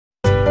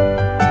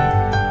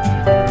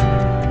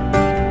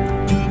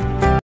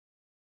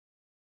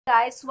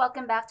Guys,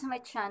 welcome back to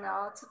my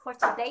channel. So for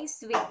today's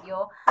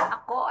video,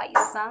 ako ay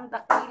isang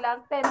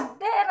dakilang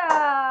tendera!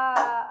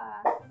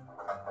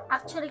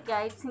 Actually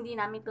guys, hindi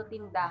namin to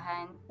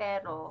tindahan,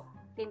 pero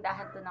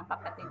tindahan to ng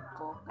kapatid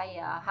ko.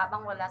 Kaya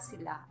habang wala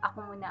sila,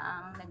 ako muna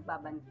ang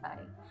nagbabantay.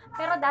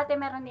 Pero dati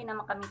meron din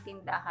naman kami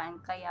tindahan,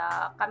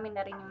 kaya kami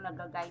na rin yung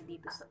nag-guide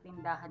dito sa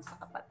tindahan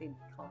sa kapatid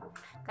ko.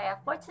 Kaya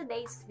for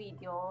today's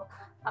video,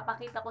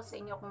 papakita ko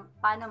sa inyo kung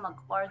paano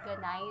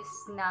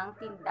mag-organize ng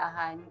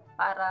tindahan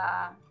para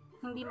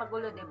hindi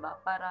magulo, 'di ba?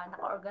 Para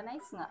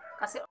naka-organize nga.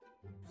 Kasi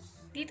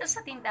dito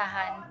sa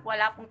tindahan,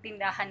 wala pong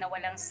tindahan na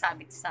walang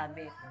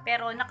sabit-sabit.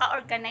 Pero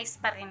naka-organize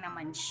pa rin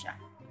naman siya.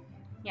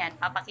 Yan,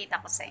 papakita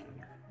ko sa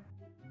inyo.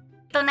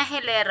 Ito na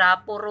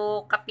hilera,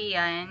 puro kape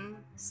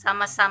yan.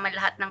 Sama-sama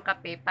lahat ng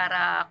kape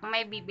para kung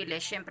may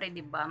bibili, syempre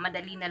 'di ba,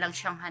 madali na lang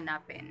siyang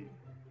hanapin.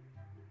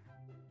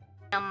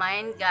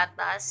 Naman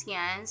gatas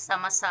yan,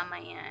 sama-sama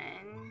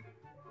yan.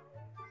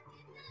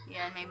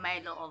 Yan, may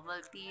Milo,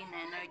 Ovaltine,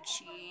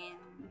 Energy,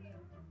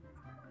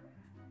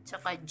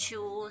 tsaka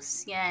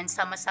juice. Yan,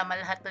 sama-sama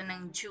lahat to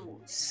ng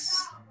juice.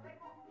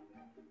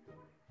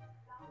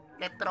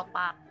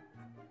 Electropack.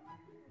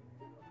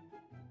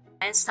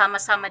 Yan,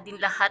 sama-sama din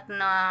lahat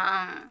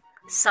ng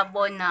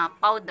sabon na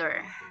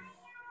powder.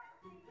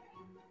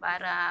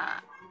 Para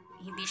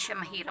hindi siya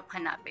mahirap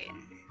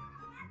hanapin.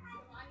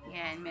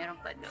 Yan, meron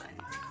pa doon.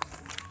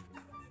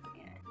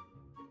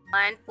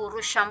 Yan, puro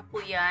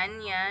shampoo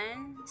yan.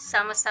 Yan,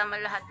 sama-sama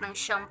lahat ng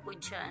shampoo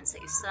dyan sa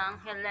isang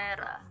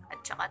hilera. At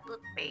saka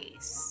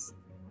toothpaste.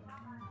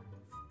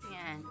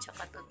 Yan,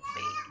 tsaka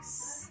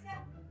toothpaste.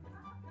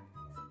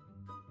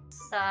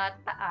 Sa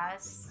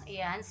taas,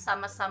 ayan,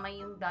 sama-sama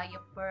yung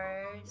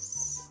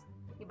diapers.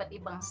 Iba't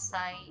ibang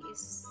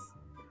size.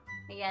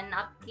 Ayan,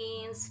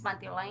 napkins,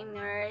 panty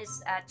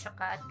liners, at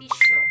saka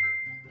tissue.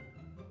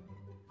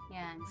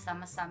 Yan,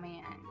 sama-sama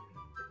yan.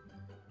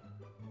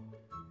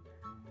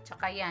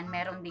 Tsaka yan,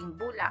 meron ding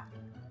bulak.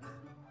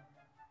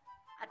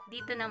 At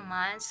dito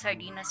naman,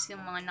 sardinas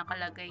yung mga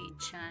nakalagay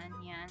dyan.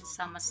 Yan,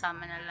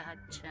 sama-sama na lahat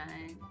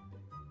dyan.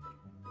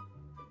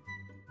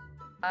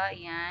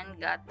 Ayan,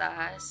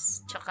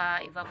 gatas,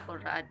 tsaka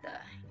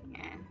evaporada.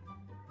 Yan,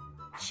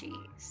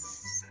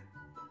 cheese.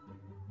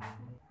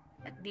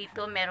 At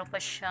dito, meron pa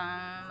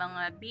siyang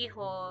mga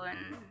bihon,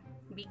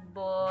 big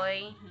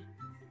boy.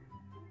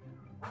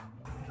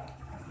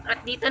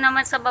 At dito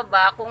naman sa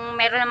baba, kung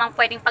meron namang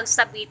pwedeng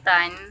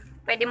pagsabitan,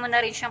 pwede mo na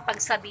rin siyang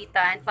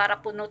pagsabitan para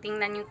punutin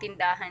na yung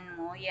tindahan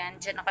mo. Yan,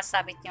 dyan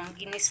nakasabit yung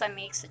ginisa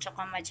mix at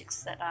saka magic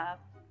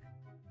syrup.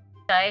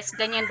 Guys,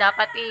 ganyan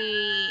dapat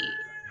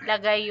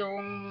ilagay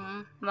yung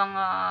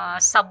mga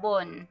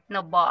sabon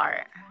na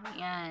bar.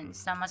 Yan,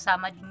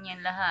 sama-sama din yan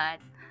lahat.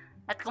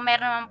 At kung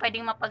meron naman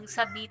pwedeng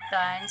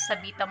mapagsabitan,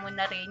 sabitan mo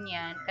na rin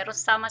yan. Pero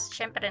sama,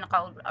 syempre,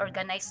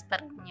 naka-organize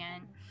pa rin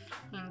yan.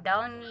 Yung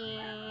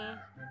downy.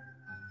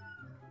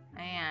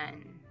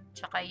 Ayan.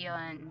 Tsaka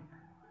yun.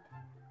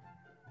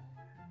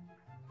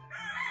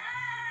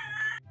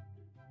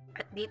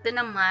 At dito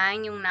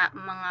naman yung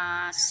mga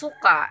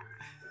suka.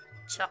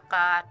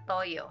 Tsaka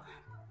toyo.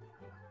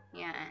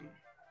 Yan.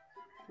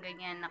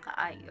 Ganyan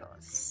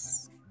nakaayos.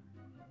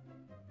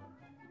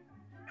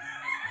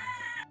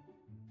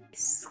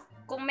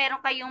 Kung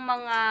meron kayong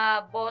mga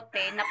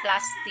bote na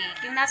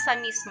plastic, yung nasa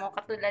mismo,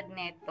 katulad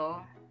nito,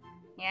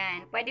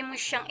 yan, pwede mo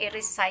siyang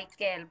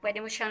i-recycle.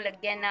 Pwede mo siyang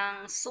lagyan ng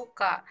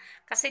suka.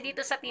 Kasi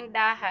dito sa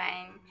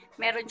tindahan,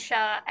 meron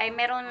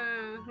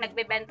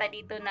nagbebenta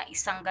dito na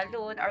 1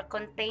 galon or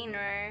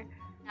container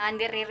na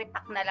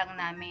nire-repack na lang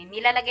namin.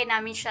 Nilalagay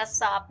namin siya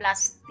sa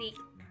plastic.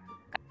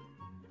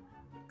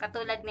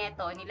 Katulad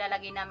nito,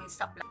 nilalagay namin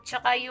sa plastic.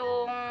 Tsaka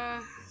yung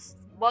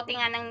bote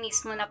nga ng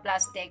mismo na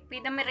plastic,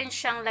 pwede mo rin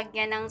siyang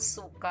lagyan ng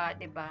suka,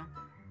 'di ba?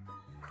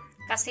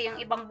 Kasi yung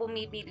ibang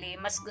bumibili,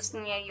 mas gusto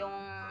niya yung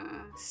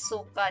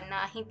suka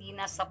na hindi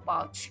nasa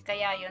pouch.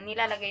 Kaya yun,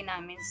 nilalagay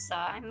namin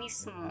sa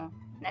mismo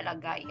na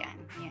lagayan.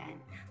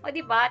 Yan. O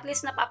diba, at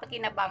least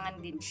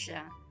napapakinabangan din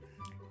siya.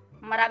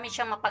 Marami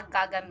siyang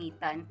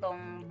mapagkagamitan,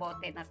 tong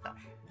bote na to.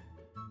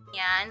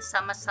 Yan,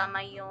 sama-sama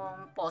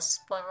yung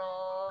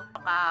posporo,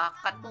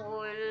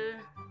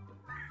 katul,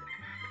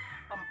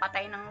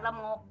 pampatay ng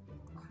lamok.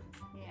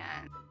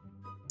 Yan.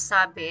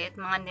 Sabit,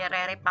 mga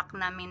nire-repack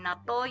namin na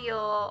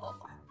toyo,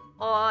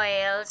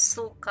 oil,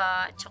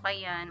 suka, tsaka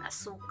yan,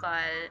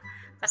 asukal.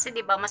 Kasi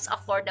 'di ba mas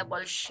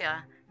affordable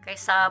siya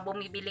kaysa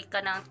bumibili ka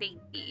ng tig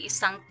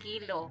 1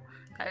 kilo,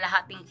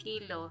 kalahating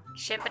kilo.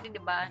 Syempre 'di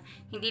ba,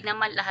 hindi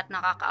naman lahat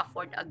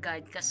nakaka-afford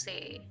agad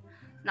kasi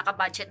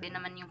naka-budget din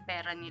naman yung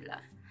pera nila.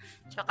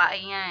 Tsaka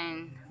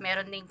ayan,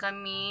 meron din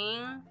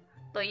kaming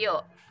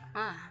toyo.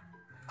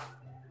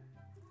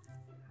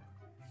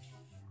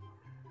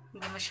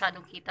 Hindi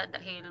masyadong kita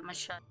dahil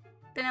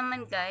ito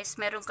naman guys,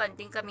 meron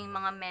din kaming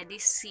mga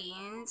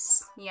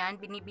medicines. Yan,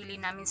 binibili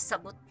namin sa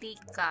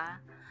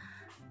butika.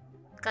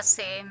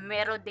 Kasi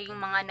meron ding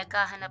mga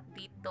naghahanap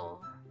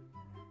dito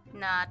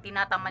na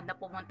tinatamad na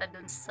pumunta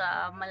dun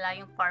sa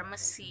malayong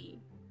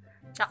pharmacy.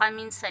 Tsaka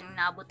minsan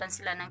naabutan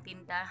sila ng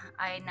tinda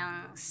ay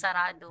ng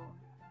sarado.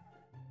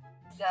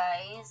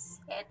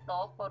 guys,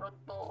 eto, puro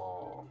to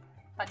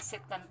pansit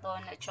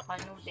canton at saka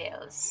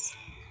noodles.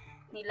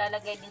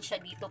 Nilalagay din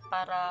siya dito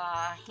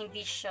para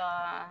hindi siya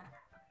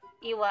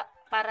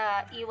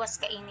para iwas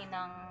kainin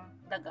ng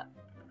daga.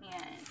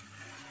 Yan.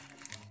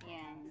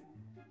 Yan.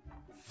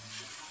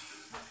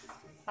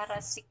 Para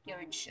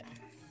secured siya.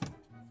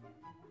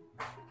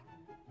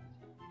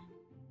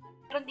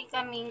 Meron din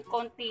kaming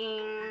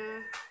konting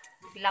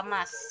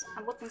lamas.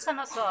 Abot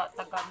sana sa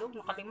Tagalog,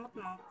 nakalimot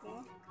mo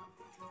ko.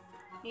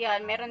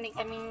 Yan, meron din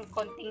kaming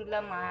konting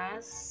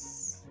lamas.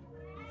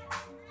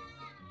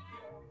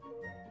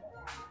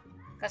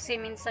 Kasi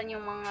minsan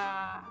yung mga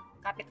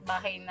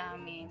kapitbahay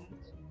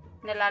namin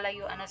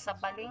nalalayuan na sa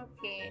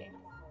palengke.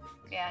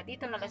 Kaya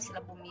dito na lang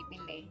sila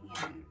bumibili.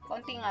 Yan.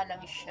 Konti nga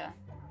lang siya.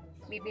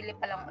 Bibili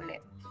pa lang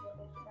ulit.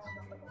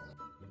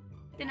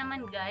 Ito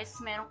naman guys,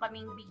 meron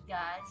kaming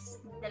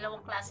bigas.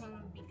 Dalawang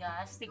klaseng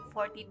bigas. Tig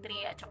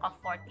 43 at saka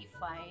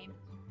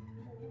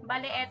 45.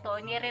 Bale eto,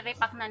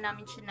 nire-repack na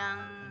namin siya ng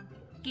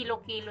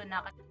kilo-kilo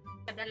na.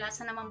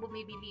 Kadalasan naman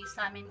bumibili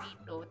sa amin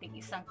dito. Tig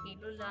 1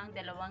 kilo lang,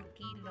 2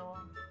 kilo.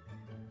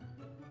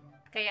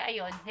 Kaya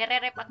ayun,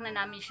 nire-repack na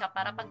namin siya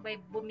para pag may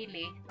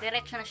bumili,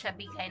 diretso na siya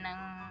bigay ng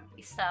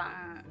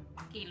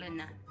 1 kilo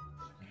na.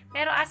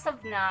 Pero as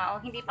of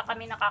now, hindi pa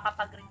kami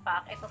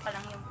nakakapag-repack. Ito pa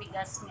lang yung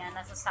bigas niya,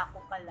 nasa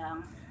sako pa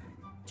lang.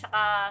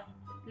 Tsaka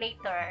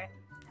later,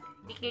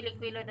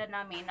 dikilo-kilo na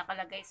namin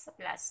nakalagay sa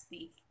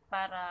plastic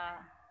para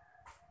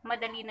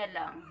madali na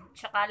lang.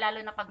 Tsaka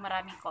lalo na pag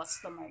maraming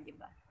customer, di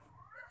ba?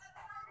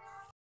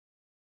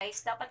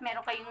 Guys, dapat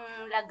meron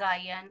kayong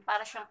lagayan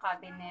para siyang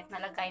cabinet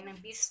na lagay ng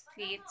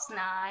biscuits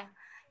na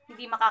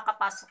hindi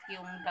makakapasok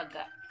yung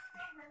daga.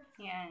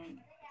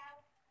 Yan.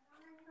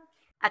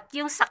 At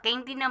yung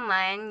saking din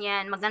naman,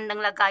 yan,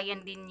 magandang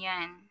lagayan din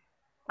yan.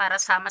 Para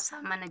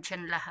sama-sama na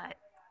dyan lahat.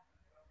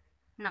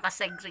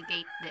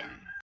 Nakasegregate din.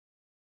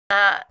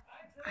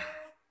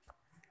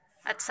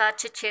 At sa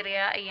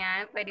chichirya,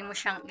 ayan, pwede mo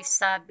siyang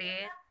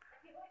isabit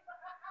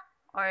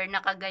or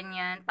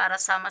nakaganyan para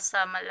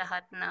sama-sama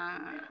lahat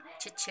ng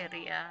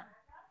chichirya.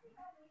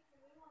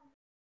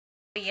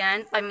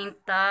 Ayan,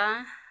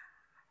 paminta,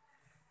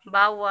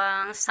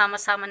 bawang,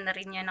 sama-sama na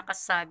rin yan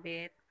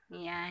nakasabit.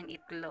 Ayan,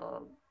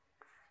 itlog.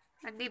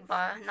 At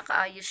diba,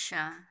 nakaayos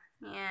siya.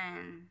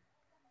 Ayan.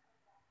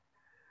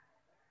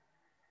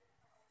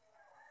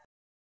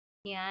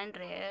 Ayan,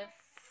 ref.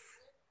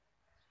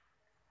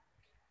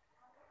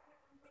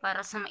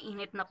 Para sa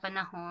mainit na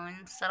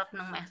panahon, sarap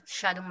ng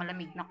masyadong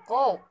malamig na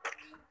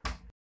Coke.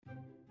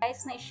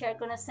 Guys, na-share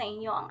ko na sa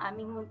inyo ang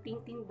aming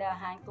munting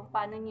tindahan kung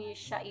paano nyo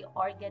siya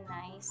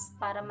i-organize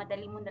para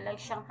madali mo na lang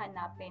siyang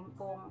hanapin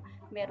kung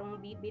merong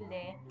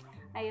bibili.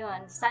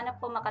 Ayun, sana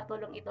po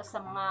makatulong ito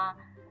sa mga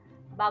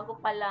bago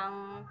pa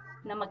lang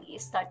na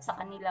mag-i-start sa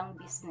kanilang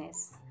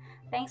business.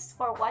 Thanks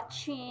for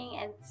watching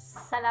and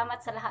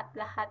salamat sa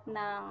lahat-lahat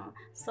ng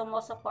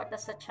sumusuporta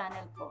sa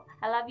channel ko.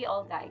 I love you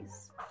all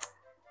guys.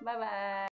 Bye-bye!